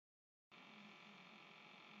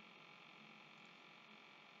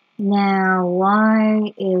Now,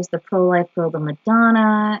 why is the pro-life girl the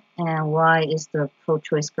Madonna, and why is the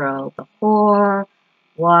pro-choice girl the whore?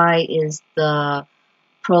 Why is the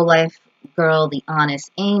pro-life girl the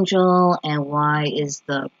honest angel, and why is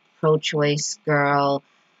the pro-choice girl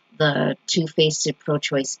the two-faced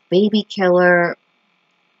pro-choice baby killer?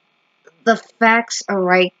 The facts are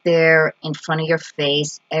right there in front of your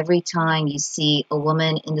face every time you see a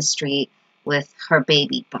woman in the street with her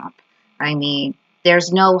baby bump. I mean,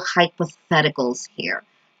 there's no hypotheticals here.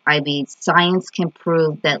 I mean, science can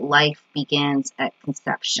prove that life begins at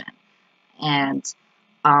conception. And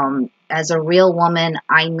as a real woman,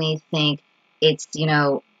 I may think it's,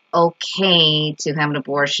 okay to have an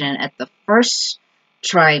abortion at the first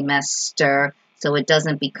trimester so it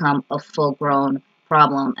doesn't become a full grown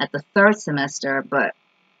problem at the third semester. But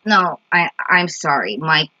no, I'm sorry.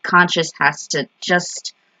 My conscience has to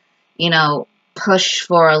just, you know, push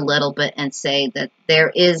for a little bit and say that there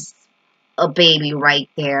is a baby right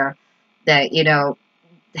there that,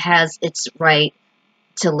 has its right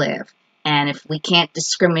to live. And if we can't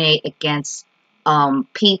discriminate against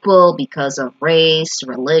people because of race,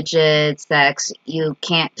 religion, sex, you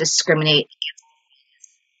can't discriminate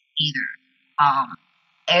either.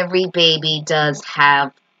 Every baby does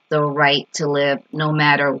have the right to live no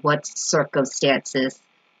matter what circumstances,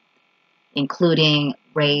 including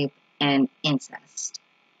rape and incest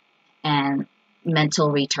and mental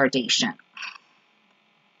retardation.